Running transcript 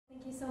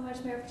so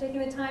much, Mayor, for taking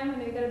the time. I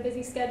know you've got a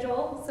busy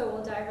schedule, so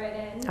we'll dive right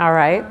in. All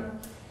right.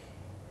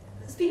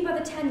 Speaking about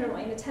the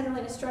Tenderloin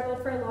has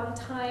struggled for a long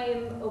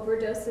time.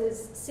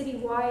 Overdoses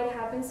citywide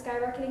have been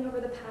skyrocketing over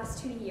the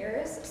past 2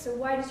 years. So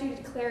why did you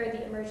declare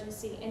the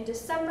emergency in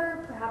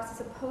December, perhaps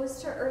as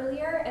opposed to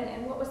earlier?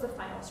 And what was the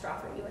final straw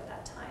for you at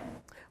that time?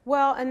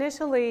 Well,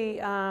 initially,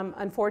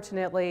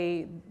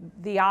 unfortunately,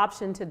 the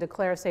option to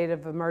declare a state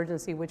of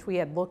emergency, which we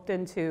had looked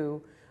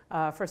into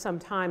for some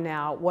time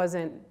now,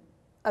 wasn't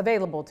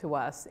available to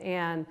us.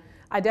 And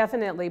I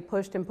definitely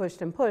pushed and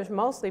pushed and pushed,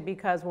 mostly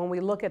because when we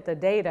look at the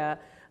data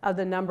of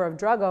the number of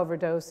drug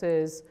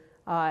overdoses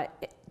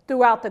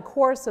throughout the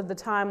course of the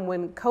time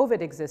when COVID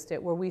existed,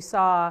 where we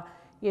saw,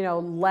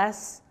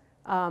 less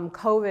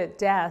COVID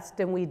deaths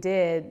than we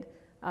did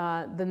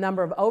the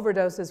number of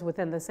overdoses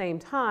within the same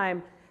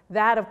time,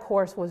 that of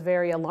course was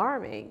very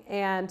alarming,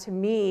 and to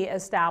me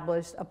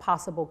established a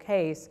possible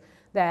case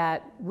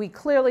that we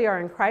clearly are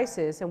in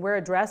crisis, and we're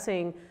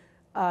addressing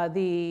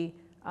the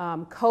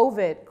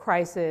COVID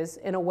crisis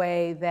in a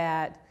way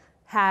that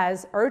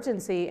has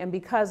urgency, and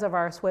because of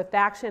our swift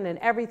action and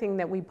everything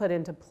that we put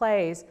into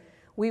place,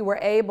 we were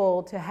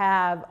able to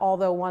have,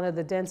 although one of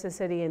the densest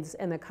cities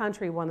in the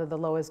country, one of the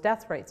lowest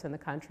death rates in the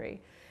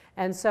country.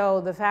 And so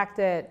the fact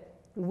that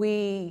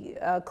we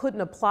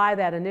couldn't apply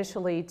that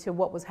initially to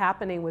what was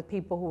happening with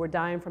people who were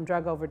dying from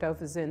drug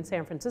overdoses in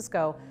San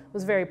Francisco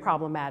was very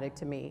problematic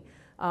to me.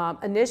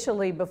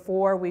 Initially,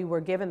 before we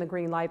were given the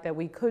green light that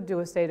we could do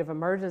a state of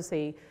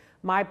emergency,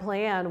 my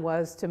plan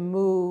was to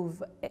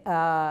move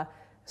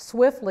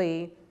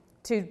swiftly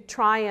to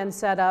try and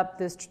set up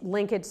this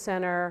linkage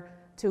center,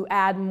 to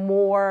add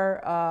more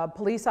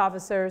police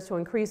officers, to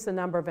increase the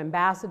number of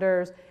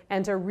ambassadors,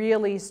 and to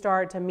really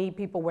start to meet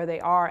people where they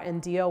are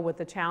and deal with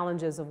the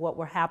challenges of what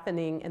were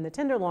happening in the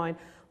Tenderloin.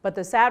 But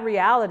the sad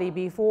reality,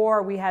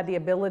 before we had the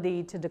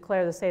ability to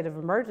declare the state of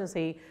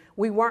emergency,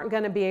 we weren't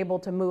going to be able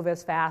to move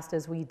as fast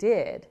as we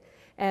did.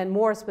 And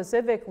more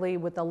specifically,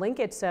 with the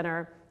linkage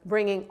center,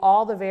 bringing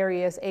all the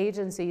various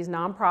agencies,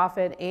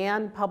 nonprofit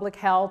and public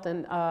health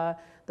and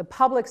the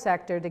public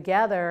sector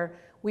together,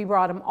 we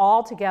brought them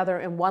all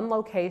together in one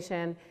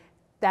location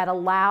that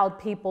allowed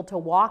people to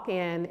walk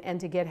in and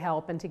to get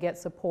help and to get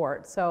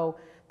support. So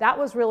that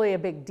was really a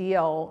big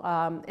deal.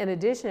 In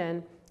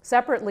addition,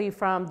 separately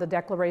from the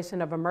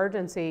declaration of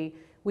emergency,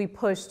 we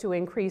pushed to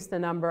increase the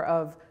number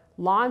of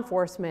law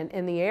enforcement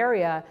in the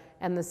area.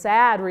 And the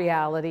sad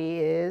reality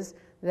is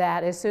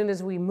that as soon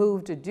as we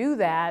moved to do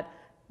that,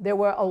 there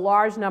were a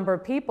large number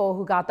of people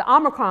who got the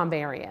Omicron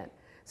variant.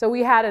 So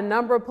we had a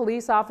number of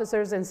police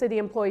officers and city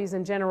employees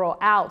in general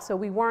out, so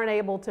we weren't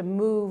able to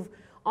move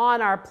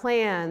on our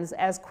plans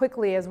as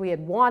quickly as we had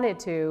wanted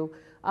to,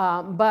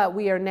 but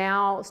we are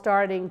now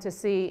starting to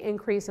see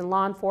increase in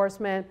law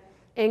enforcement,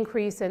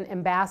 increase in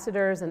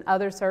ambassadors and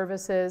other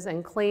services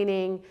and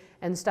cleaning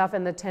and stuff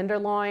in the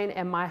Tenderloin,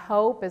 and my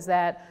hope is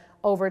that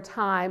over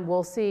time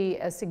we'll see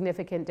a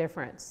significant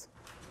difference.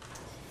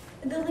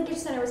 The linkage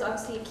center was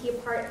obviously a key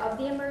part of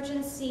the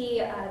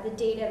emergency. The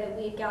data that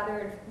we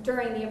gathered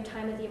during the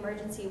time of the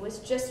emergency was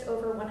just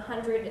over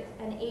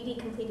 180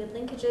 completed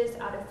linkages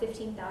out of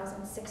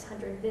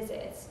 15,600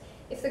 visits.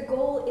 If the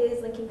goal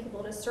is linking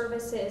people to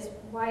services,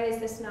 why is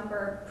this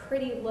number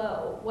pretty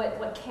low?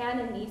 What can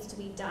and needs to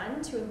be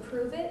done to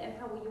improve it, and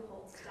how will you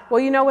hold staff? Well,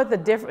 you know what the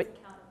difference,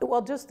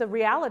 well, just the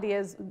reality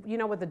is, you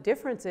know what the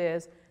difference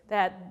is,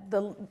 that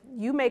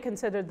you may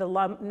consider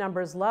the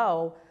numbers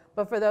low,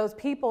 but for those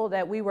people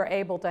that we were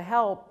able to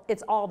help,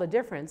 it's all the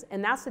difference.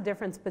 And that's the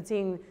difference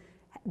between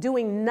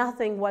doing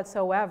nothing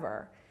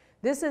whatsoever.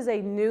 This is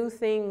a new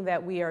thing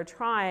that we are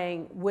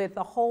trying with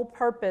the whole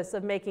purpose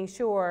of making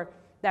sure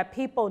that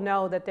people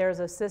know that there's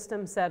a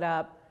system set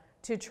up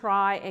to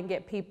try and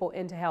get people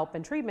into help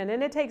and treatment.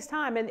 And it takes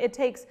time, and it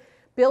takes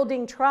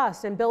building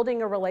trust and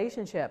building a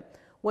relationship.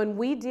 When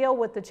we deal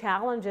with the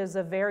challenges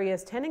of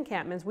various tent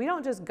encampments, we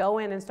don't just go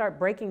in and start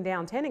breaking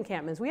down tent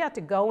encampments. We have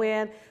to go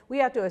in, we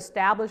have to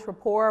establish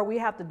rapport, we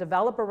have to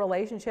develop a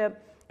relationship.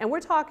 And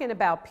we're talking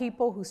about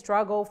people who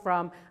struggle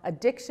from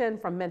addiction,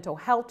 from mental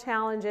health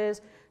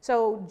challenges.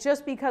 So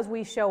just because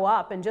we show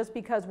up and just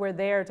because we're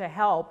there to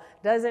help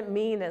doesn't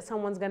mean that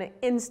someone's going to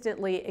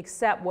instantly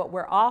accept what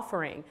we're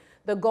offering.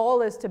 The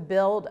goal is to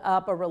build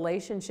up a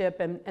relationship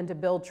and to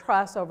build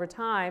trust over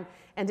time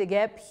and to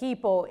get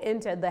people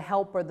into the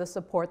help or the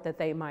support that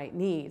they might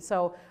need.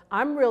 So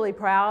I'm really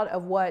proud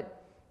of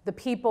what the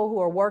people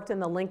who are worked in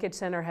the Linkage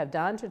Center have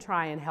done to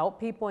try and help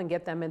people and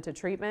get them into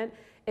treatment.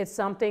 It's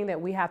something that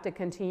we have to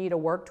continue to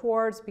work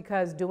towards,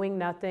 because doing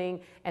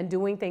nothing and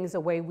doing things the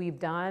way we've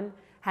done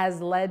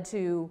has led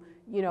to,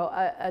 you know,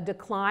 a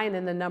decline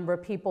in the number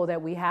of people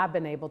that we have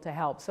been able to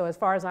help. So as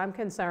far as I'm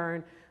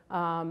concerned,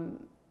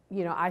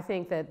 you know, I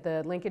think that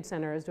the Linkage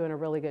Center is doing a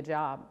really good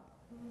job.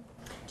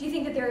 Do you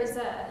think that there is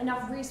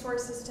enough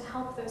resources to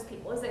help those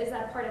people? Is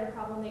that part of the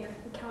problem that you're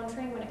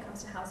encountering when it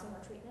comes to housing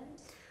or treatment?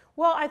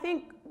 Well, I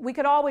think we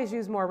could always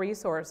use more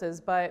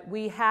resources, but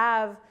we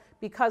have,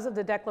 because of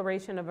the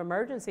declaration of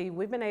emergency,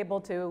 we've been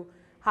able to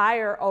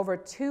hire over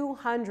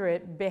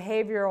 200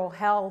 behavioral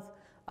health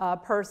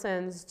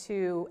persons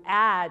to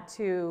add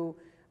to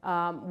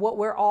what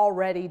we're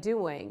already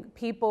doing.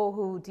 People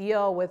who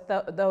deal with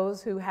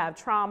those who have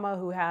trauma,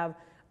 who have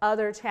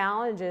other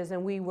challenges,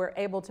 and we were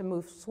able to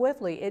move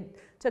swiftly. It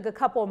took a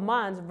couple of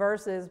months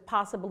versus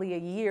possibly a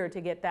year to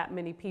get that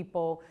many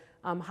people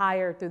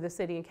hired through the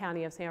city and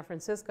county of San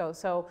Francisco.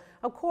 So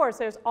of course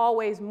there's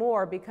always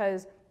more,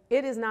 because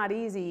it is not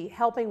easy.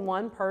 Helping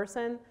one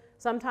person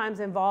sometimes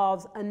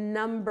involves a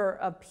number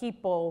of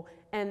people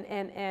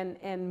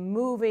and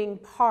moving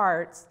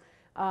parts.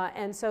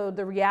 And so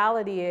the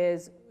reality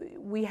is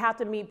we have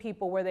to meet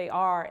people where they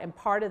are, and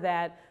part of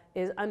that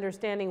is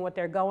understanding what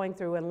they're going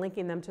through and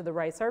linking them to the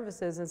right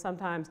services, and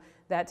sometimes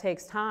that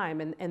takes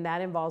time, and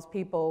that involves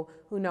people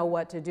who know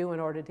what to do in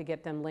order to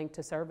get them linked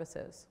to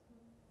services.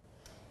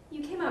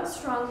 You came out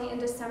strongly in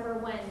December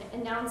when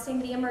announcing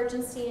the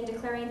emergency and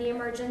declaring the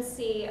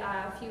emergency.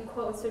 A few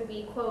quotes would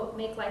be, quote,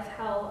 "make life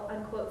hell,"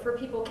 unquote, for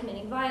people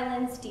committing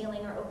violence,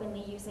 dealing, or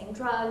openly using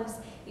drugs.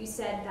 You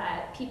said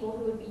that people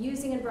who would be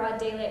using in broad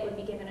daylight would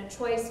be given a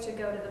choice to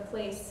go to the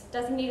place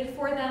designated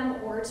for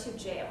them or to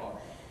jail.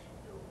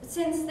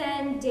 Since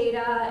then,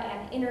 data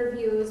and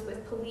interviews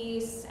with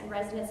police and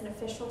residents and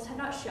officials have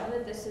not shown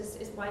that this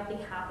is widely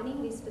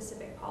happening, these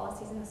specific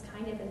policies and this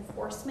kind of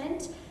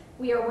enforcement.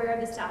 We are aware of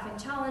the staffing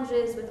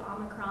challenges with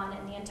Omicron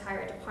and the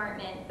entire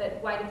department,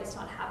 but why did this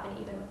not happen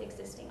even with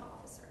existing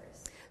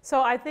officers?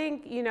 So I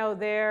think,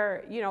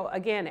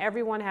 again,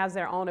 everyone has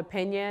their own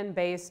opinion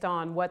based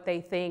on what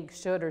they think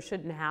should or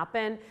shouldn't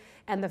happen.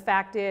 And the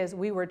fact is,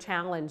 we were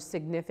challenged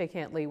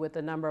significantly with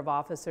the number of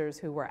officers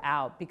who were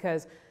out,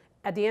 because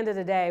at the end of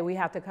the day, we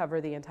have to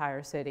cover the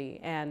entire city,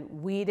 and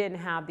we didn't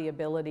have the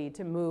ability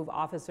to move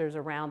officers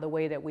around the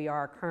way that we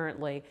are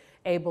currently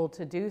able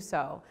to do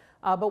so.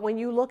 But when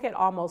you look at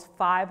almost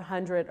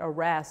 500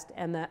 arrests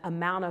and the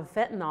amount of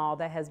fentanyl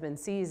that has been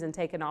seized and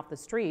taken off the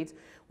streets,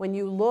 when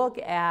you look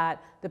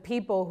at the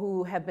people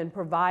who have been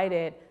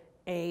provided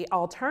an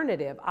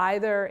alternative,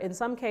 either in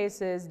some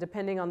cases,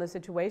 depending on the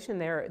situation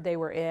they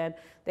were in,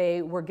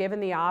 they were given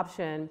the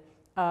option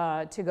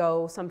to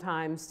go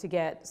sometimes to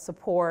get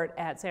support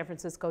at San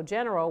Francisco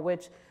General,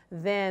 which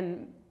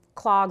then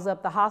clogs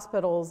up the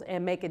hospitals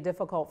and make it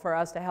difficult for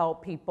us to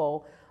help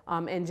people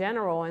in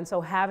general. And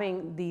so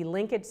having the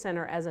linkage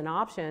center as an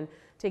option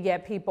to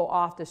get people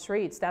off the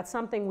streets, that's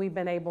something we've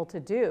been able to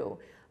do.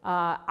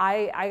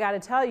 I got to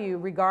tell you,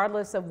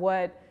 regardless of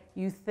what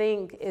you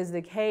think is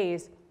the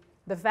case,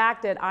 the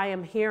fact that I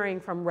am hearing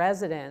from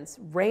residents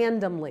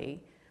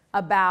randomly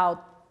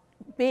about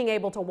being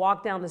able to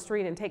walk down the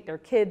street and take their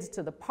kids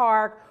to the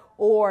park,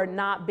 or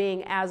not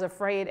being as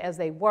afraid as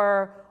they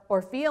were,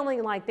 or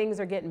feeling like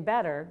things are getting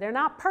better. They're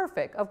not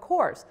perfect, of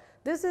course.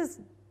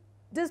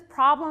 These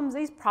problems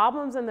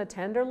in the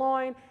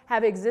Tenderloin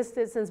have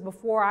existed since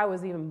before I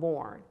was even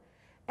born.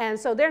 And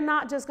so they're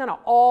not just gonna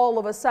all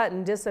of a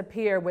sudden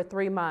disappear with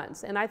 3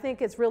 months. And I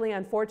think it's really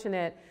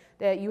unfortunate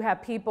that you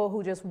have people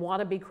who just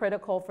wanna be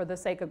critical for the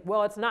sake of,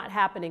 well, it's not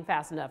happening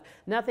fast enough.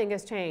 Nothing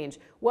has changed.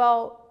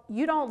 Well,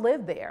 you don't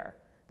live there.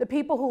 The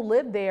people who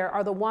live there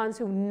are the ones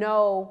who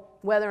know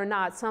whether or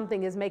not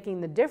something is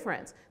making the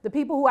difference. The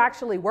people who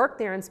actually work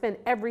there and spend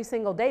every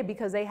single day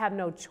because they have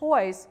no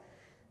choice,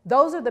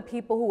 those are the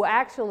people who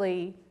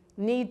actually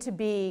need to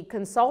be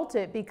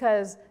consulted,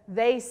 because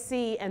they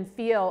see and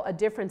feel a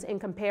difference in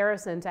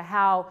comparison to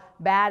how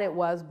bad it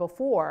was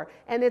before.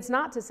 And it's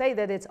not to say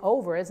that it's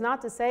over. It's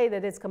not to say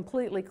that it's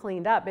completely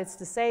cleaned up. It's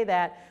to say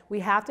that we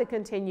have to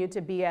continue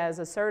to be as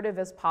assertive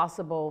as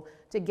possible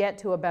to get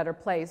to a better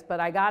place. But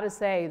I gotta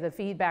say, the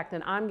feedback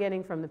that I'm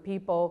getting from the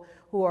people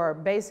who are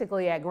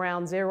basically at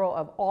ground zero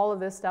of all of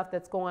this stuff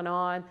that's going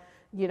on,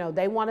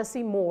 they want to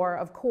see more,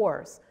 of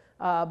course.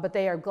 But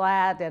they are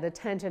glad that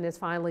attention is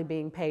finally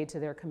being paid to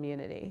their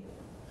community.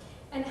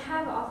 And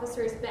have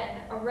officers been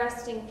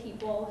arresting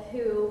people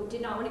who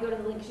did not want to go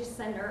to the linkage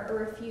center or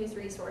refuse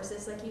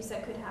resources, like you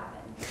said could happen?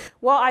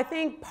 Well, I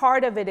think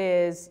part of it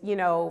is,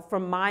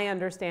 from my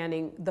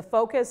understanding, the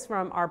focus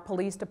from our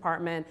police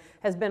department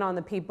has been on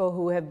the people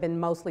who have been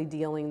mostly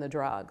dealing the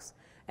drugs.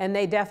 And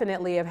they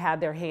definitely have had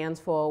their hands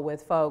full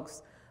with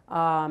folks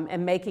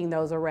and making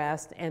those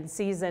arrests and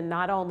seizing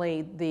not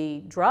only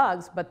the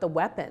drugs, but the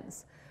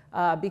weapons.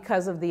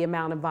 Because of the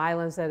amount of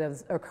violence that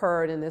has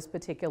occurred in this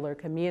particular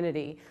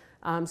community.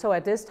 So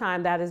at this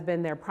time, that has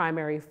been their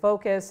primary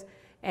focus,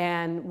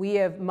 and we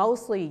have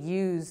mostly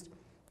used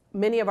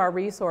many of our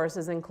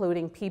resources,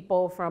 including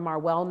people from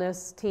our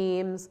wellness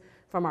teams,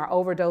 from our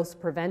overdose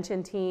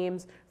prevention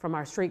teams, from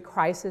our street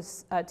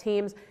crisis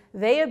teams.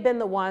 They have been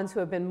the ones who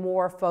have been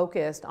more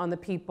focused on the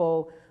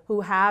people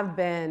who have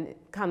been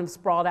kind of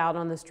sprawled out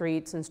on the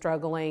streets and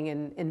struggling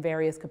in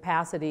various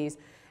capacities.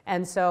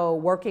 And so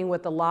working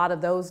with a lot of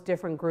those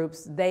different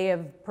groups, they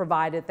have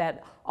provided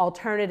that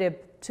alternative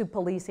to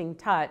policing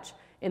touch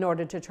in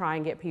order to try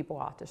and get people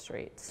off the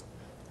streets.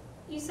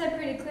 You said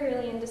pretty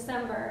clearly in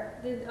December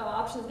the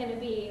option is going to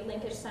be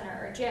linkage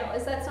center or jail.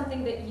 Is that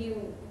something that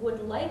you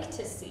would like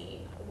to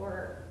see,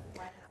 or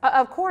why?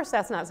 Of course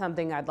that's not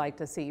something I'd like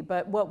to see,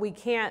 but what we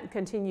can't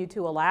continue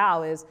to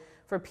allow is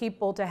for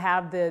people to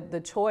have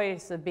the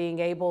choice of being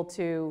able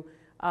to,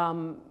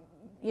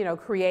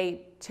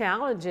 create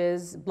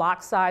challenges,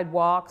 block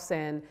sidewalks,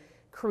 and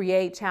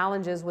create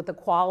challenges with the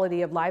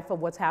quality of life of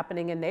what's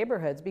happening in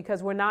neighborhoods.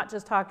 Because we're not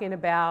just talking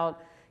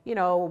about,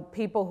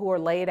 people who are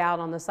laid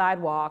out on the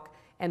sidewalk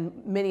and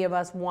many of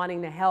us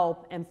wanting to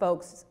help and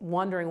folks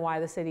wondering why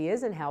the city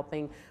isn't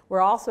helping.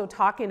 We're also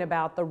talking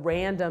about the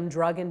random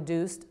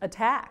drug-induced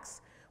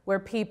attacks where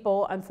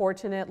people,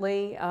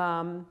 unfortunately,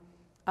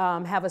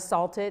 have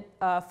assaulted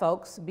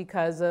folks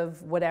because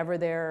of whatever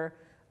their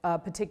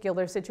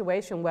particular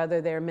situation, whether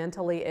they're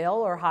mentally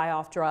ill or high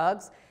off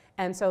drugs.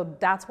 And so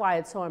that's why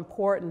it's so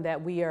important that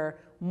we are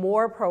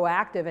more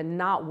proactive and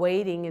not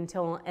waiting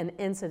until an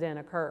incident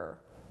occurs.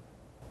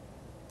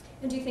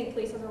 And do you think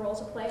police has a role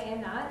to play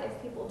in that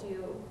if people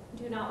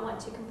do not want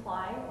to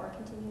comply or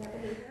continue their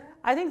behavior?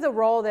 I think the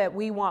role that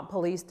we want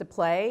police to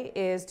play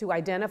is to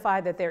identify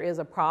that there is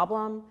a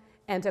problem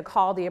and to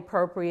call the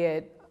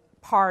appropriate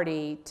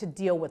party to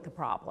deal with the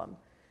problem.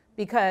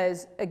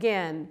 Because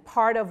again,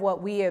 part of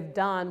what we have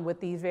done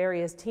with these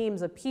various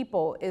teams of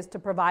people is to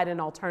provide an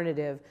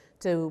alternative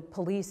to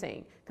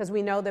policing, because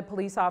we know that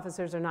police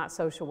officers are not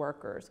social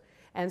workers.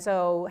 And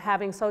so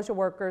having social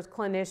workers,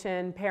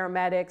 clinicians,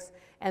 paramedics,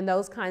 and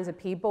those kinds of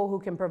people who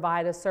can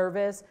provide a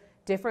service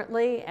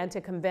differently and to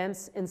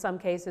convince, in some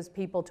cases,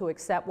 people to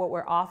accept what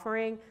we're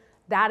offering,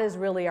 that is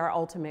really our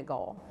ultimate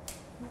goal.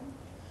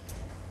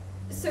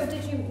 So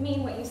did you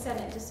mean what you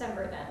said in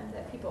December then,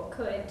 that people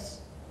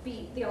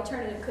the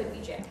alternative could be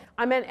jail?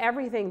 I meant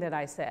everything that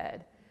I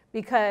said,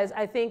 because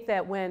I think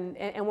that when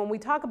we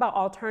talk about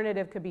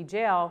alternative could be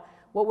jail,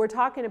 what we're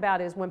talking about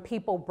is when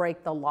people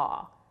break the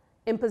law,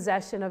 in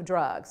possession of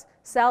drugs,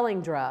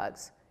 selling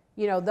drugs,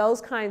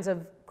 those kinds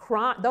of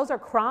those are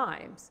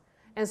crimes.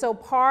 And so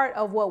part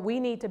of what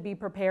we need to be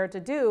prepared to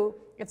do,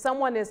 if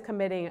someone is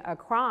committing a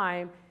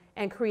crime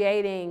and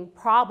creating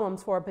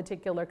problems for a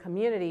particular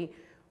community,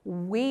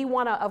 we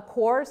want to, of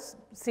course,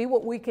 see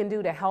what we can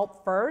do to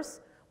help first.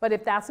 But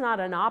if that's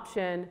not an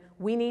option,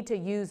 we need to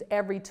use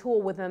every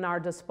tool within our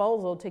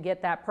disposal to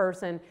get that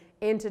person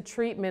into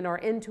treatment or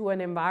into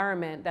an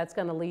environment that's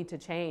going to lead to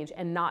change,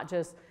 and not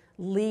just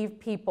leave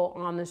people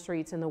on the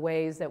streets in the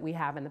ways that we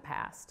have in the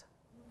past.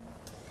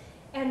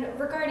 And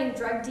regarding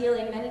drug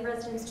dealing, many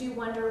residents do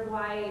wonder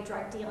why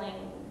drug dealing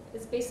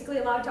is basically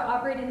allowed to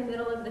operate in the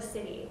middle of the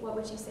city. What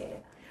would you say to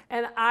that?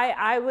 And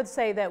I would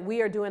say that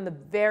we are doing the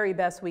very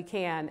best we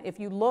can. If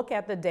you look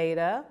at the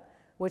data,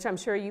 which I'm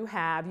sure you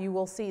have, you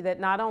will see that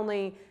not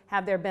only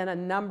have there been a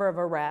number of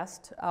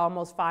arrests,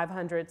 almost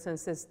 500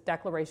 since this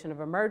declaration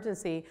of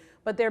emergency,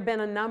 but there have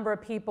been a number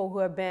of people who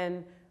have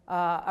been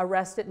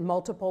arrested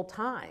multiple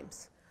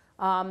times.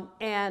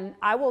 And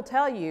I will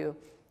tell you,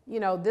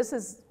 this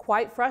is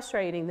quite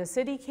frustrating. The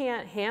city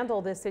can't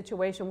handle this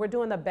situation. We're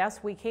doing the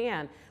best we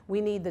can. We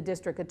need the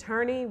district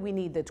attorney, we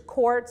need the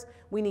courts,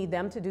 we need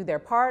them to do their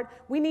part.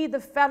 We need the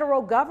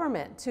federal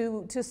government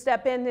to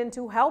step in and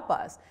to help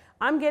us.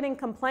 I'm getting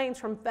complaints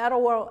from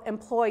federal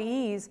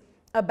employees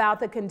about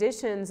the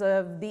conditions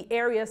of the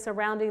area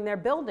surrounding their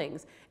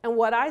buildings. And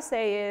what I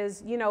say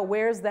is,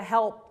 where's the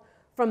help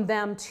from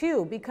them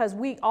too? Because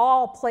we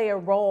all play a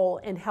role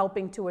in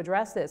helping to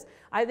address this.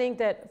 I think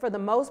that for the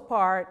most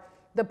part,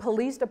 the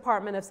police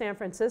department of San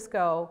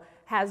Francisco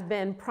has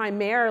been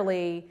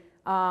primarily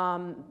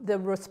the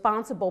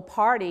responsible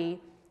party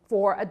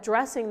for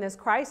addressing this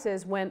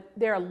crisis, when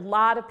there are a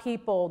lot of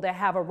people that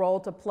have a role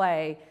to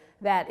play,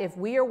 that if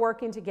we are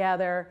working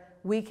together,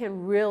 we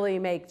can really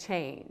make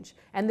change.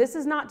 And this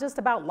is not just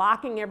about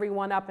locking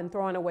everyone up and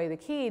throwing away the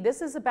key.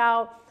 This is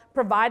about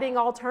providing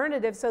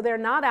alternatives so they're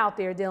not out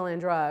there dealing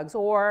drugs,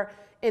 or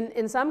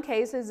in some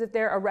cases, if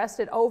they're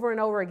arrested over and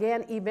over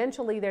again,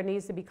 eventually there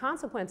needs to be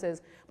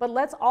consequences. But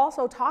let's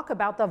also talk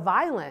about the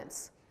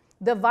violence,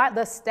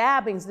 the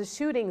stabbings, the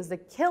shootings, the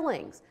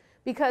killings,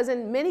 because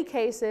in many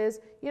cases,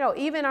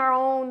 even our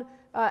own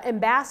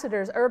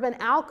ambassadors, Urban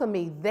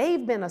Alchemy,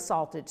 they've been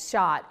assaulted,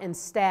 shot, and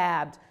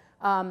stabbed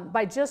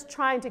by just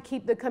trying to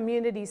keep the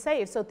community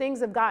safe. So things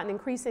have gotten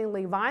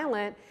increasingly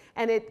violent,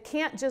 and it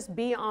can't just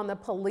be on the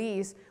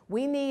police.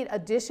 We need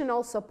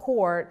additional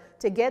support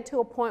to get to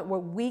a point where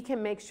we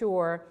can make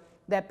sure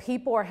that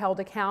people are held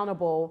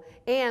accountable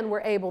and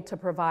we're able to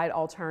provide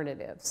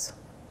alternatives.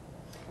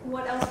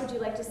 What else would you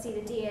like to see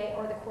the DA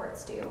or the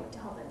courts do to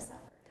help in this effort?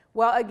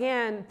 Well,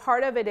 again,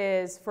 part of it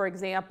is, for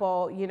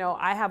example,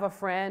 I have a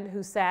friend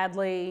who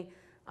sadly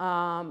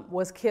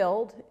was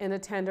killed in a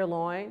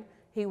Tenderloin.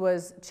 He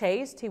was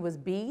chased, he was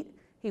beat,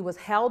 he was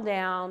held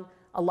down.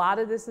 A lot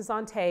of this is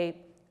on tape.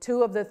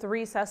 2 of the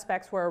 3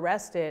 suspects were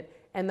arrested,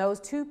 and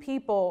those 2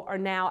 people are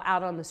now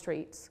out on the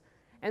streets.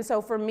 And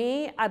so for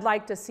me, I'd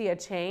like to see a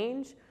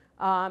change.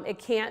 It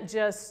can't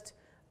just,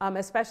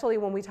 especially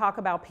when we talk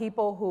about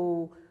people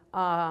who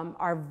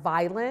are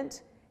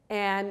violent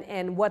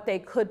and what they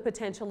could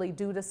potentially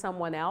do to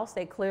someone else.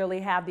 They clearly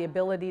have the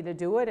ability to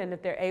do it, and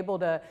if they're able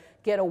to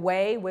get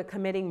away with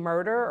committing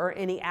murder or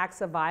any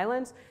acts of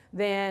violence,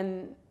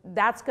 then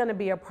that's going to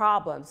be a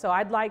problem. So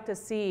I'd like to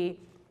see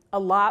a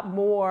lot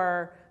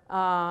more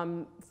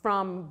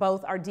from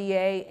both our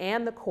DA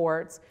and the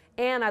courts,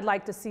 and I'd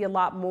like to see a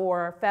lot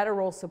more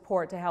federal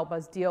support to help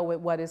us deal with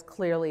what is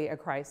clearly a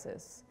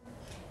crisis.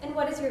 And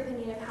what is your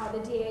opinion of how the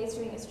DA is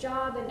doing his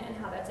job and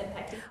how that's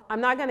impacting? I'm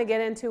not going to get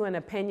into an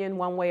opinion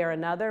one way or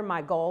another.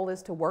 My goal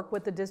is to work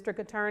with the district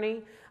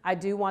attorney. I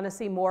do want to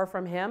see more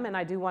from him, and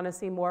I do want to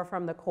see more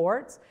from the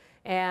courts.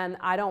 And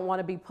I don't want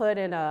to be put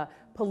in a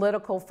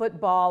political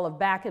football of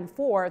back and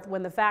forth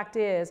when the fact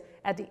is,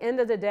 at the end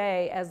of the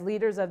day, as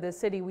leaders of this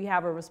city, we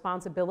have a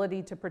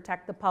responsibility to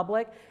protect the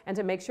public and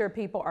to make sure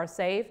people are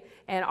safe.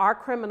 And our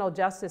criminal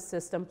justice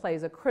system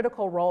plays a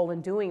critical role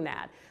in doing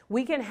that.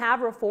 We can have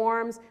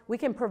reforms. We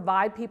can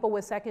provide people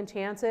with second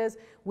chances.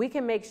 We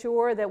can make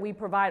sure that we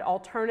provide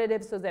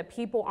alternatives so that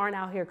people aren't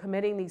out here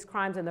committing these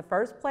crimes in the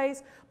first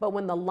place. But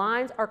when the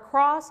lines are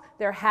crossed,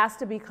 there has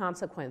to be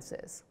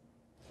consequences.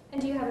 And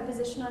do you have a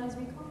position on his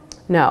recall?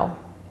 No.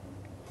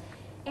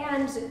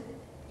 And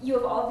you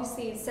have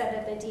obviously said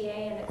that the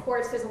DA and the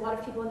courts, there's a lot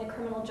of people in the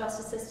criminal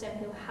justice system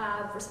who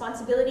have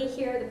responsibility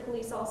here. The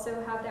police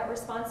also have that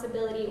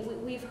responsibility.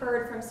 We've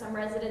heard from some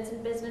residents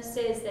and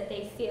businesses that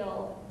they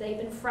feel they've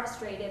been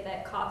frustrated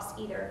that cops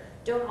either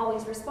don't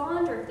always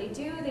respond, or if they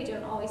do, they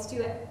don't always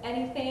do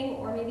anything,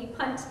 or maybe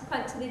punt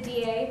to the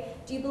DA.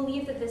 Do you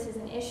believe that this is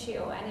an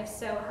issue? And if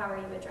so, how are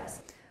you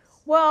addressing it?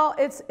 Well,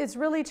 it's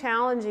really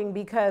challenging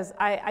because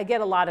I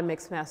get a lot of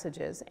mixed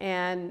messages,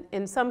 and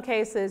in some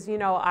cases, you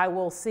know, I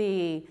will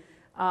see,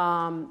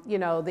 you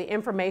know, the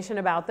information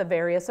about the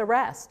various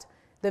arrests,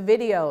 the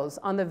videos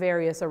on the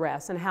various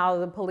arrests, and how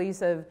the police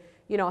have,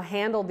 you know,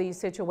 handled these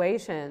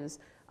situations.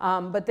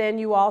 But then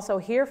you also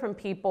hear from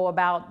people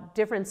about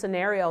different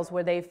scenarios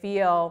where they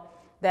feel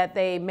that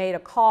they made a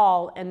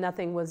call and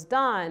nothing was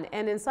done,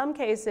 and in some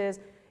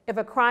cases, if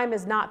a crime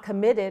is not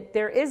committed,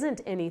 there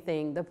isn't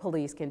anything the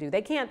police can do.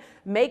 They can't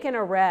make an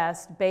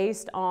arrest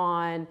based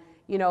on,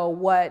 you know,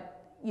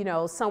 what, you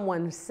know,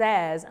 someone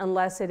says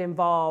unless it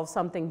involves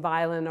something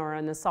violent or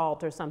an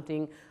assault or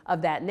something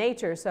of that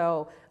nature.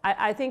 So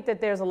I think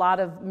that there's a lot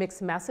of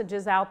mixed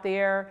messages out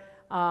there.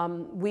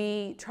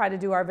 We try to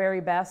do our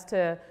very best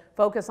to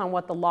focus on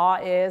what the law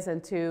is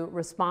and to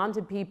respond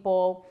to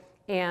people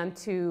and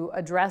to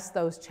address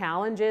those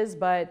challenges.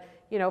 But,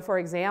 you know, for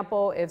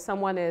example, if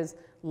someone is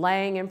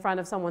laying in front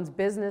of someone's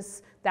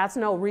business, that's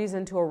no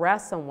reason to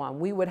arrest someone.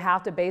 We would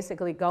have to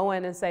basically go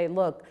in and say,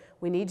 look,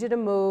 we need you to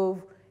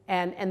move,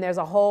 and there's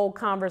a whole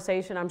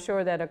conversation, I'm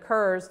sure, that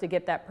occurs to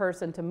get that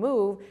person to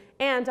move,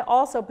 and to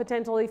also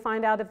potentially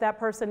find out if that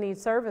person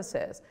needs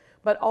services.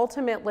 But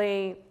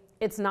ultimately,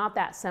 it's not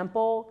that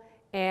simple,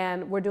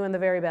 and we're doing the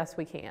very best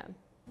we can.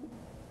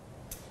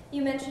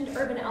 You mentioned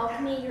Urban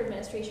Alchemy. Your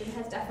administration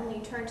has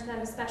definitely turned to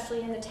them,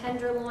 especially in the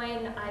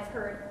Tenderloin. I've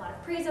heard a lot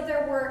of praise of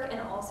their work and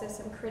also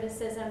some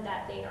criticism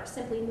that they are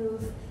simply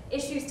move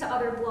issues to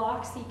other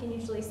blocks. You can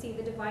usually see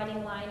the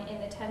dividing line in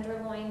the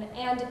Tenderloin,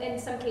 and in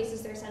some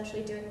cases they're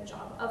essentially doing the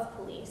job of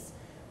police.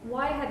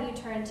 Why have you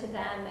turned to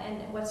them,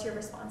 and what's your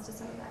response to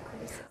some of that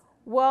criticism?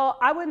 Well,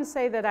 I wouldn't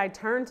say that I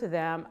turned to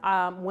them.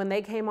 When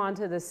they came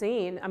onto the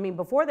scene, I mean,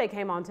 before they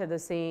came onto the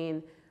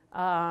scene,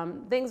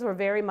 things were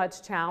very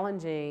much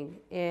challenging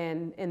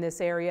in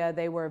this area.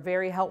 They were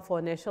very helpful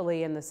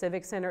initially in the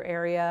Civic Center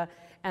area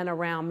and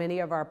around many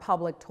of our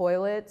public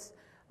toilets.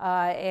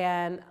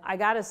 And I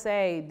gotta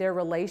say, their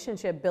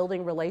relationship,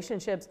 building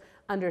relationships,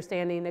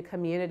 understanding the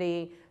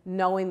community,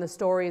 knowing the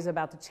stories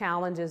about the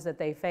challenges that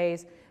they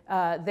face,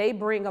 they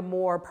bring a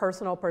more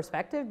personal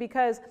perspective,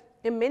 because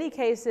in many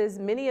cases,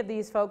 many of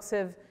these folks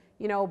have,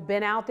 you know,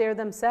 been out there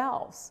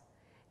themselves.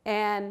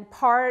 And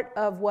part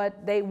of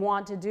what they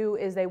want to do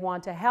is they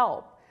want to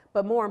help.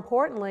 But more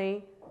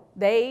importantly,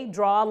 they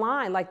draw a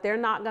line. Like, they're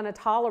not going to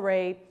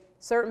tolerate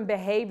certain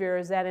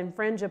behaviors that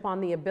infringe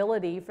upon the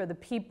ability for the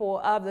people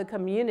of the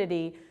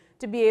community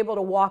to be able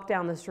to walk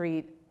down the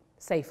street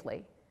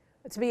safely,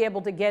 to be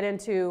able to get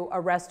into a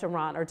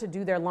restaurant or to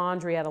do their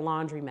laundry at a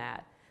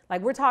laundromat.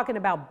 Like, we're talking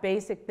about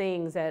basic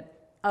things that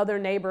other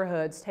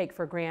neighborhoods take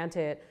for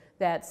granted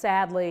that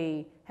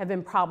sadly have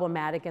been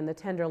problematic in the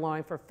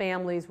Tenderloin for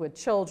families with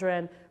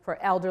children,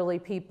 for elderly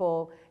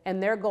people.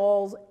 And their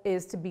goal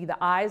is to be the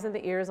eyes and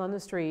the ears on the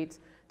streets,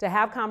 to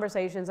have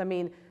conversations. I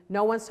mean,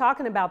 no one's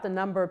talking about the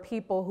number of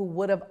people who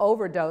would have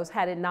overdosed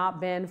had it not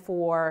been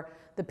for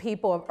the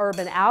people of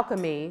Urban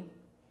Alchemy,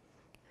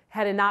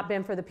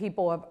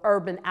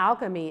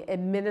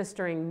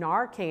 administering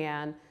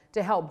Narcan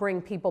to help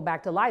bring people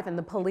back to life. And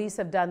the police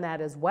have done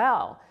that as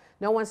well.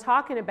 No one's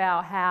talking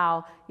about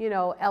how, you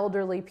know,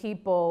 elderly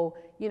people,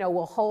 you know,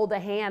 will hold the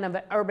hand of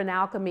an Urban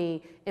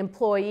Alchemy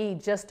employee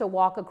just to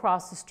walk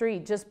across the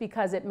street just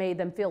because it made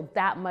them feel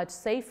that much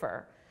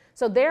safer.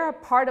 So they're a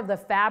part of the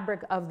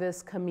fabric of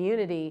this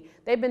community.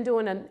 They've been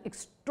doing an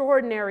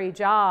extraordinary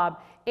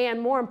job,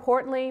 and more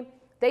importantly,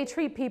 they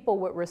treat people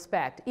with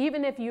respect.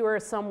 Even if you are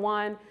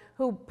someone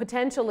who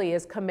potentially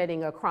is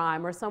committing a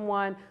crime or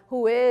someone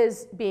who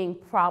is being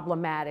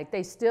problematic,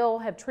 they still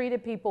have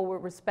treated people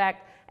with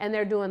respect, and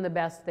they're doing the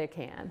best they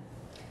can.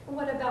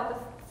 What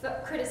about the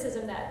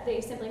criticism that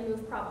they simply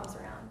move problems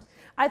around?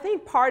 I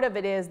think part of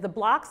it is the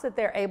blocks that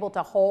they're able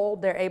to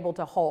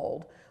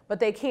hold,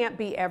 but they can't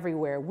be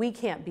everywhere. We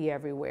can't be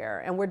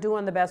everywhere, and we're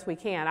doing the best we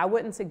can. I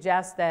wouldn't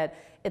suggest that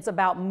it's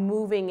about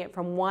moving it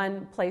from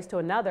one place to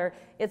another.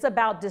 It's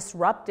about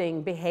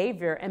disrupting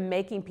behavior and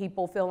making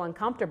people feel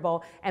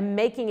uncomfortable and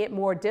making it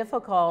more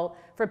difficult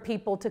for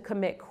people to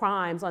commit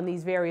crimes on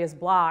these various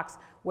blocks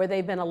where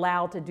they've been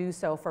allowed to do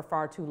so for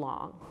far too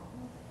long.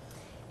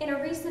 In a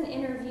recent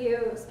interview,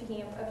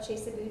 speaking of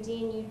Chesa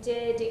Boudin, you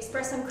did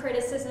express some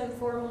criticism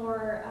for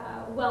more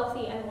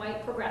wealthy and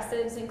white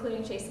progressives,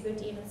 including Chesa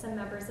Boudin and some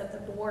members of the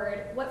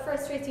board. What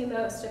frustrates you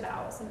most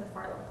about some of the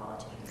far-left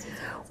politicians?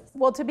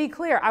 Well, to be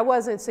clear, I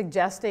wasn't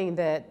suggesting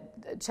that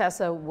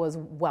Chesa was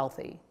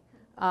wealthy.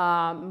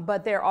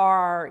 But there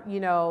are, you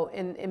know,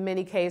 in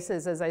many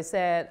cases, as I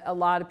said, a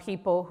lot of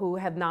people who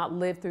have not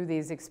lived through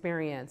these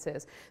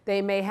experiences.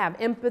 They may have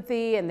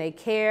empathy and they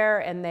care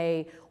and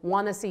they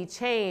want to see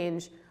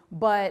change,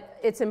 but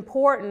it's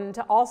important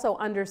to also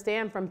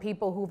understand from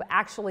people who've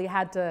actually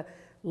had to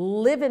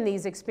live in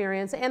these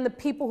experiences and the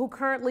people who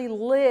currently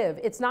live.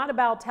 It's not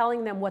about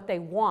telling them what they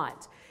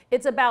want.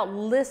 It's about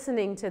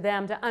listening to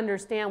them to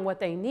understand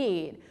what they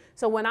need.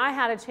 So when I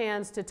had a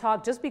chance to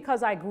talk, just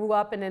because I grew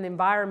up in an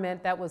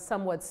environment that was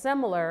somewhat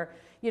similar,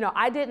 you know,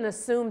 I didn't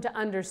assume to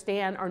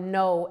understand or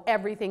know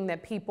everything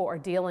that people are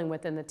dealing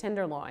with in the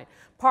Tenderloin.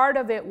 Part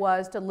of it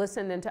was to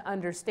listen and to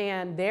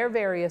understand their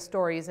various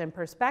stories and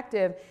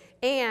perspective,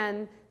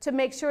 and to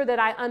make sure that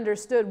I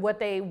understood what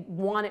they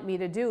wanted me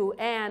to do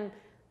and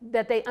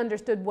that they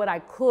understood what I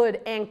could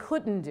and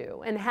couldn't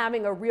do, and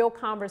having a real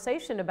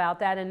conversation about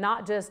that and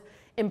not just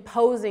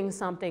imposing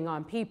something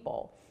on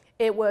people.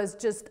 It was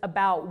just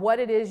about what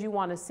it is you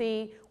want to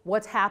see,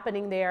 what's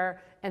happening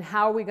there, and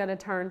how are we going to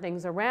turn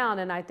things around.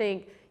 And I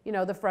think, you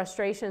know, the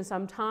frustration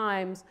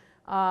sometimes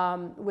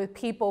with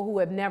people who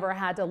have never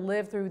had to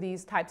live through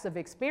these types of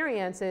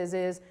experiences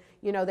is,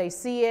 you know, they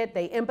see it,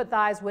 they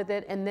empathize with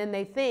it, and then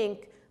they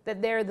think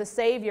that they're the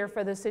savior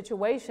for the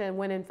situation,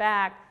 when in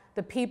fact,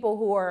 the people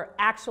who are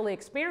actually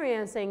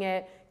experiencing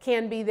it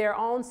can be their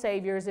own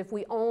saviors if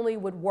we only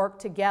would work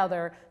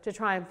together to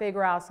try and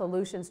figure out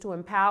solutions to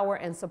empower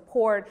and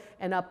support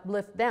and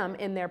uplift them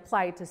in their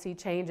plight to see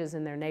changes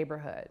in their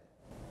neighborhood.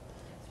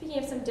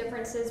 Speaking of some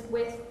differences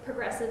with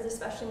progressives,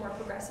 especially more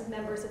progressive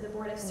members of the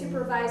Board of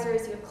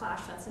Supervisors, you have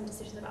clashed on some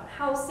decisions about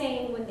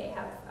housing when they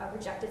have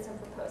rejected some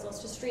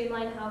proposals to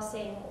streamline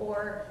housing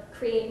or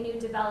create new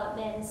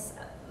developments.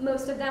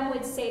 Most of them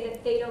would say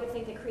that they don't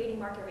think that creating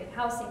market rate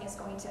housing is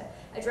going to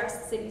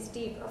address the city's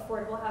deep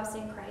affordable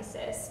housing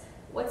crisis.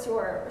 What's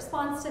your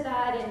response to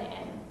that,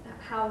 and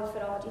how, if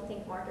at all, do you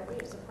think market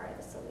rate is a part of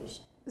the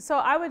solution? So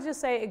I would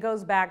just say it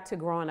goes back to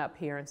growing up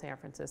here in San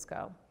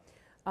Francisco.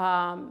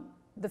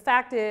 The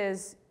fact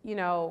is, you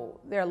know,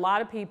 there are a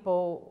lot of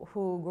people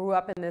who grew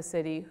up in this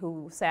city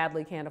who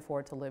sadly can't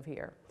afford to live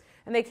here.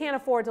 And they can't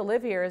afford to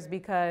live here is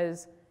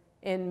because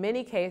in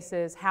many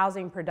cases,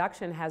 housing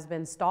production has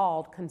been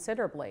stalled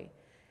considerably.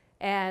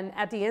 And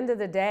at the end of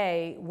the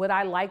day, would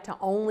I like to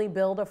only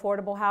build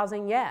affordable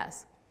housing?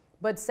 Yes.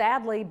 But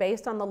sadly,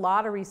 based on the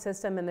lottery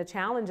system and the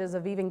challenges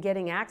of even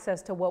getting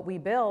access to what we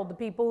build, the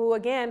people who,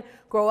 again,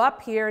 grow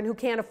up here and who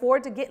can't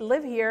afford to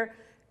live here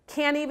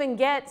can't even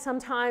get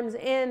sometimes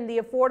in the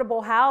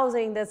affordable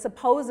housing that's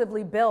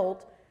supposedly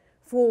built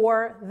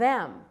for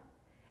them.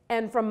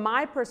 And from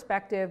my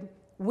perspective,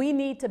 we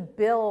need to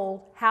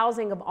build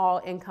housing of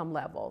all income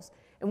levels,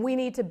 and we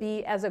need to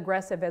be as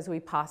aggressive as we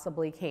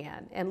possibly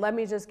can. And let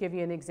me just give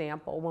you an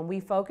example. When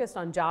we focused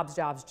on jobs,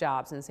 jobs,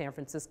 jobs in San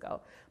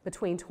Francisco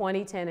between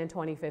 2010 and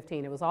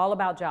 2015, it was all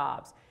about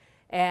jobs.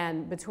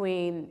 And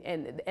during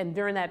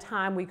that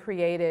time, we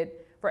created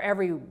for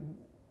every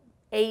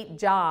 8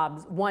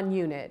 jobs, 1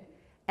 unit.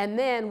 And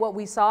then what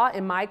we saw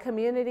in my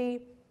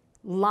community,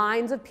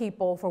 lines of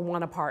people for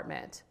 1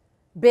 apartment,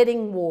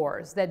 bidding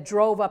wars that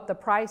drove up the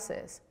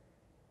prices.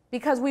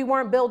 Because we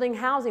weren't building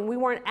housing, we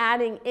weren't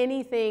adding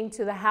anything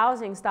to the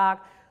housing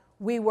stock,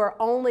 we were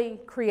only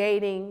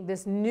creating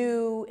this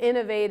new,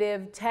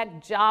 innovative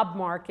tech job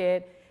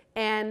market,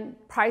 and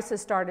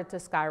prices started to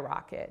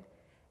skyrocket.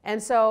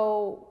 And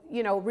so,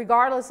 you know,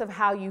 regardless of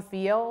how you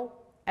feel,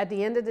 at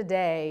the end of the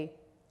day,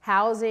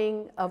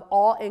 housing of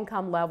all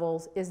income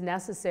levels is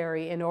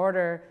necessary in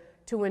order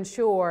to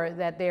ensure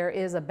that there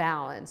is a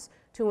balance,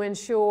 to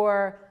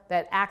ensure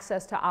that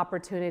access to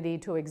opportunity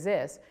to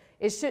exist.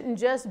 It shouldn't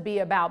just be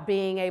about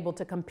being able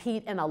to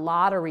compete in a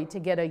lottery to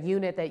get a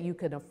unit that you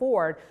can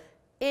afford.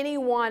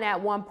 Anyone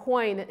at one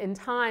point in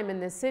time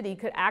in this city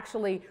could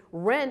actually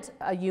rent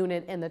a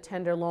unit in the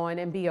Tenderloin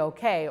and be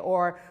okay,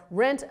 or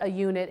rent a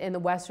unit in the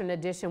Western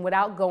Addition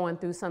without going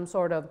through some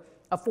sort of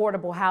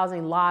affordable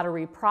housing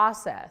lottery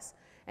process.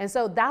 And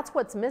so that's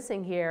what's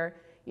missing here.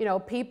 You know,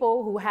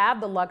 people who have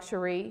the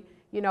luxury,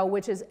 you know,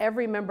 which is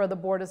every member of the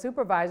Board of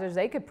Supervisors,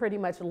 they could pretty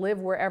much live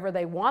wherever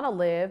they want to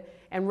live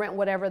and rent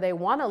whatever they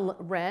want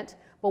to rent.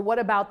 But what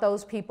about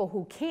those people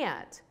who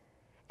can't?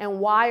 And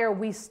why are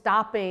we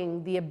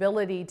stopping the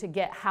ability to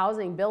get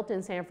housing built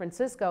in San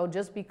Francisco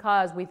just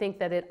because we think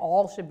that it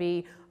all should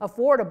be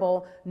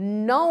affordable,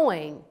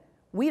 knowing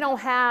We don't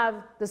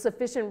have the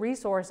sufficient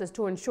resources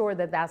to ensure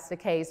that that's the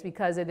case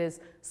because it is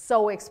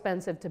so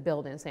expensive to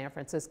build in San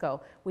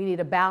Francisco. We need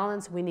a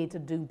balance, we need to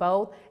do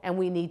both, and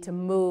we need to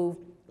move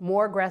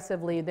more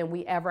aggressively than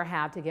we ever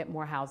have to get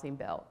more housing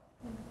built.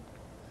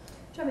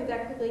 Jumping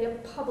back quickly to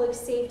public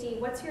safety,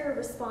 what's your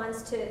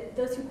response to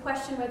those who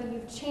question whether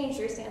you've changed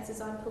your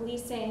stances on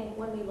policing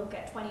when we look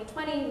at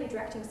 2020,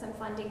 redirecting some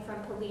funding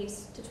from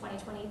police to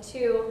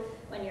 2022,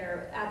 when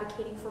you're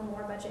advocating for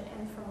more budget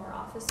and for more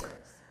officers?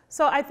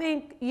 So I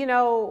think, you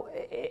know,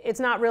 it's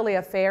not really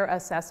a fair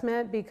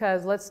assessment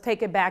because let's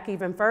take it back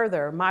even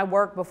further. My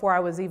work before I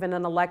was even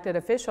an elected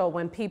official,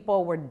 when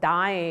people were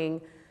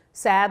dying,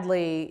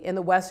 sadly, in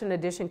the Western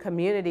Addition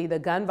community, the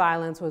gun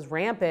violence was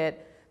rampant.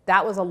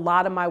 That was a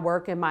lot of my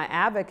work and my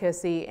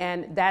advocacy,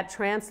 and that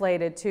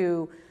translated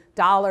to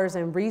dollars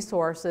and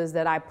resources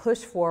that I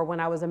pushed for when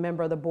I was a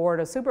member of the Board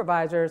of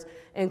Supervisors,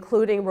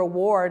 including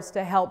rewards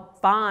to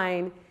help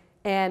find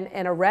and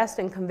arrest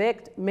and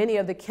convict many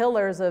of the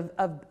killers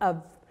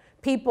of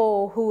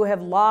people who have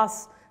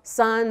lost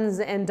sons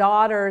and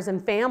daughters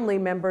and family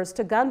members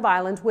to gun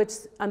violence, which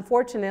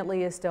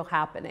unfortunately is still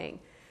happening.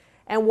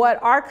 And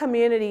what our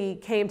community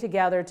came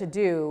together to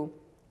do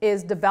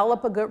is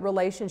develop a good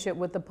relationship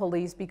with the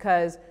police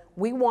because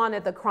we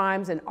wanted the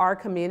crimes in our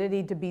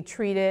community to be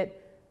treated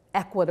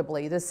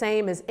equitably, the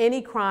same as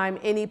any crime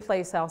any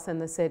place else in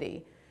the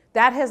city.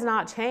 That has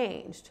not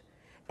changed.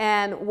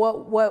 And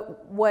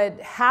what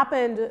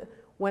happened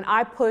when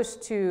I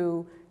pushed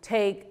to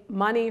take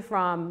money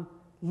from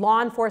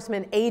law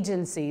enforcement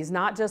agencies,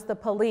 not just the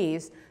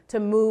police, to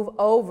move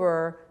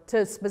over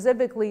to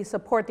specifically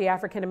support the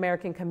African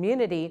American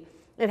community,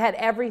 it had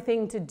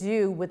everything to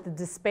do with the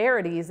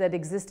disparities that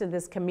exist in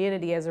this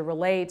community as it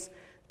relates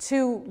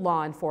to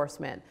law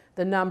enforcement.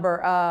 The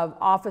number of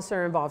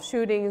officer-involved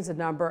shootings, the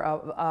number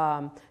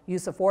of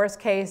use of force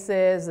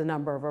cases, the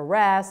number of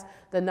arrests,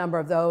 the number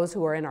of those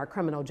who are in our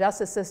criminal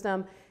justice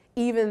system,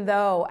 even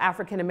though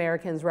African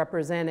Americans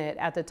represented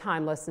at the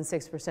time less than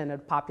 6% of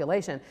the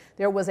population.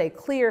 There was a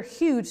clear,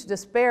 huge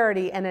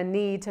disparity and a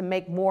need to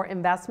make more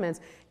investments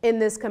in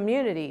this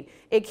community.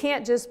 It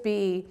can't just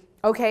be,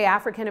 okay,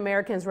 African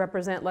Americans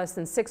represent less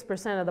than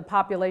 6% of the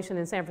population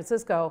in San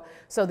Francisco,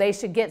 so they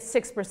should get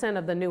 6%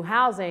 of the new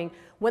housing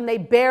when they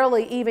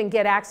barely even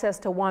get access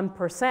to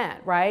 1%,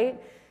 right?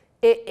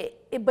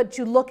 But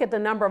you look at the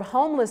number of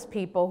homeless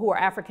people who are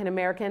African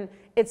American,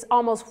 it's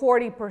almost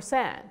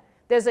 40%.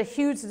 There's a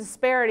huge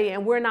disparity,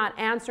 and we're not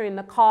answering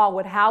the call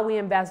with how we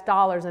invest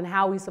dollars and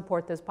how we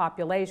support this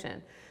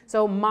population.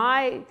 So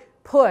my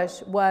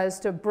push was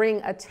to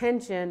bring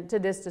attention to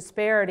this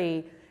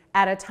disparity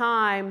at a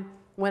time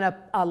when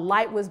a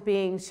light was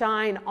being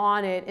shined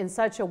on it in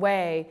such a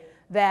way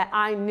that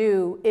I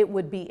knew it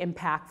would be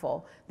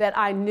impactful, that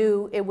I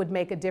knew it would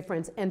make a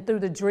difference. And through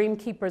the Dream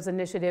Keepers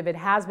initiative, it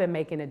has been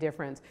making a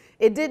difference.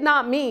 It did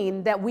not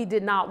mean that we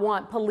did not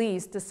want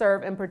police to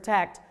serve and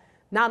protect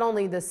not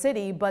only the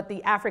city, but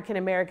the African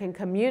American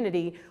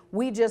community.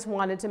 We just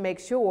wanted to make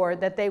sure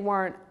that they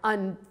weren't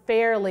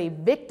unfairly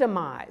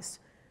victimized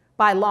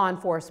by law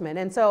enforcement.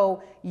 And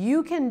so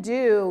you can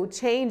do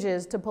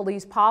changes to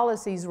police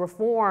policies,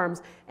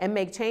 reforms, and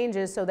make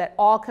changes so that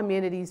all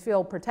communities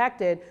feel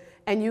protected.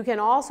 And you can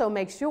also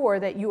make sure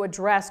that you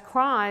address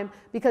crime,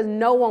 because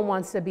no one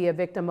wants to be a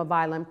victim of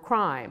violent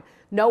crime.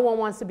 No one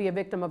wants to be a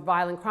victim of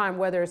violent crime,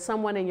 whether it's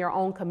someone in your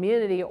own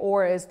community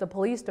or it's the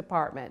police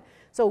department.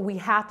 So we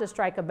have to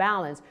strike a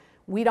balance.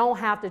 We don't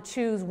have to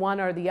choose one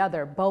or the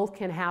other. Both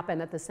can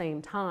happen at the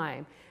same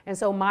time. And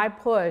so my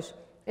push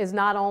is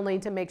not only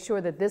to make sure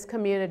that this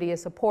community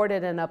is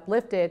supported and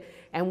uplifted,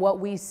 and what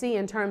we see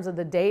in terms of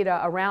the data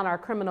around our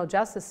criminal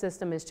justice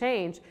system is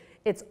changed,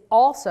 it's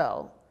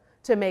also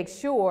to make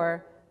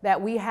sure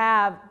that we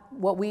have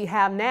what we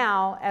have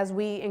now as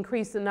we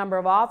increase the number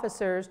of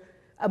officers,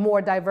 a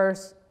more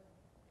diverse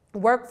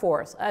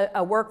workforce,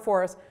 a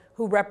workforce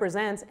who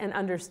represents and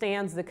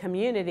understands the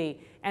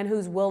community and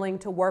who's willing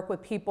to work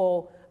with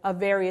people of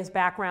various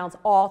backgrounds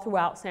all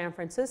throughout San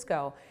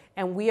Francisco.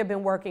 And we have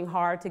been working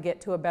hard to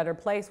get to a better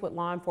place with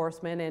law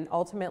enforcement, and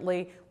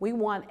ultimately we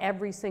want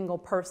every single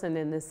person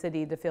in this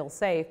city to feel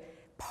safe.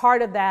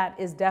 Part of that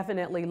is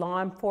definitely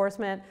law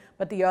enforcement,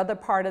 but the other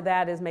part of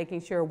that is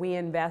making sure we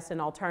invest in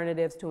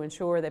alternatives to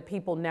ensure that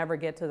people never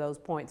get to those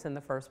points in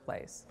the first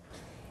place.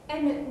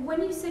 And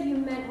when you said you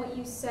meant what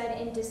you said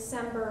in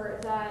December,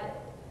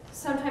 that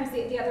sometimes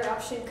the other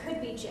option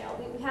could be jail.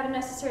 We haven't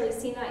necessarily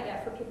seen that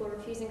yet for people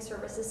refusing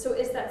services. So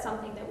is that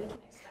something that we can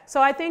expect?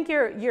 So I think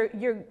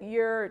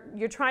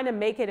you're trying to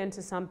make it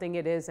into something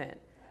it isn't.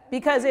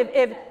 Because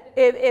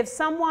if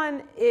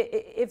someone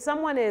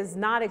is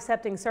not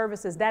accepting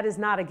services, that is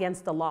not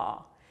against the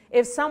law.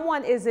 If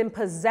someone is in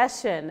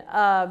possession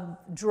of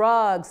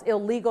drugs,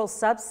 illegal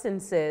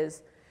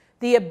substances,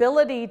 the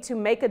ability to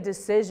make a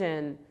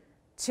decision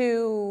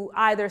to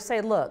either say,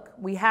 look,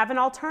 we have an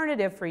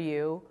alternative for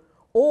you,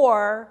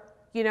 or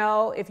you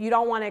know, if you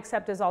don't want to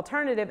accept his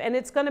alternative, and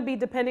it's going to be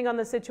depending on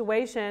the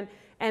situation,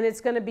 and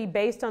it's going to be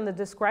based on the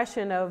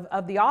discretion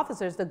of the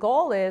officers. The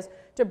goal is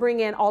to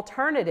bring in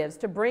alternatives,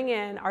 to bring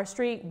in our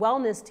street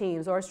wellness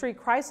teams or street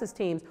crisis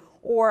teams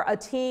or a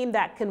team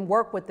that can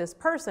work with this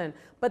person,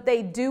 but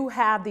they do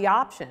have the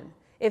option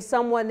if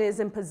someone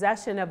is in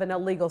possession of an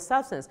illegal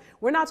substance.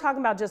 We're not talking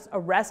about just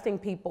arresting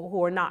people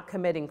who are not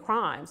committing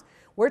crimes.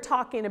 We're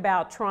talking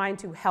about trying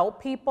to help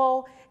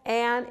people,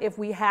 and if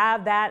we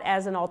have that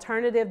as an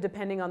alternative,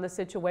 depending on the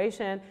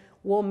situation,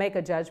 we'll make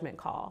a judgment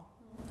call.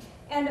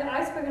 And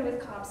I've spoken with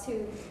cops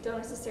who don't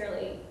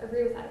necessarily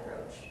agree with that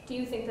approach. Do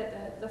you think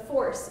that the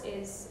force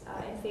is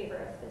in favor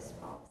of this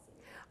policy?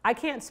 I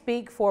can't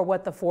speak for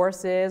what the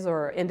force is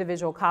or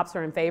individual cops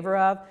are in favor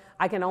of.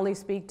 I can only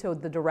speak to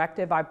the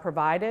directive I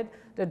provided.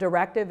 The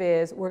directive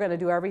is we're going to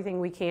do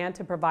everything we can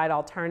to provide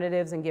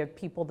alternatives and give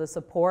people the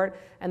support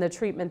and the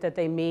treatment that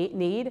they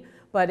need.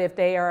 But if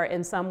they are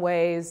in some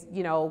ways,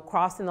 you know,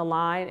 crossing the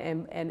line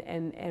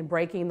and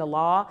breaking the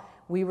law,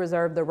 we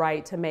reserve the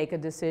right to make a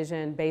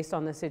decision based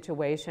on the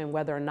situation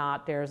whether or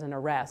not there's an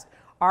arrest.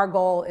 Our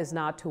goal is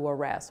not to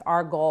arrest.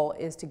 Our goal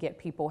is to get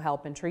people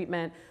help and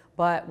treatment.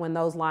 But when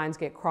those lines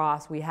get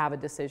crossed, we have a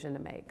decision to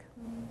make.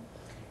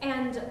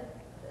 And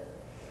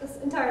this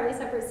is entirely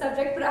separate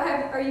subject, but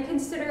are you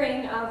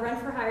considering a run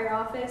for higher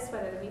office,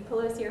 whether it be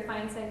Pelosi or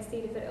Feinstein's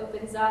seat if it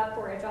opens up,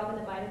 or a job in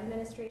the Biden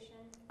administration?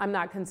 I'm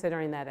not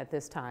considering that at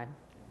this time.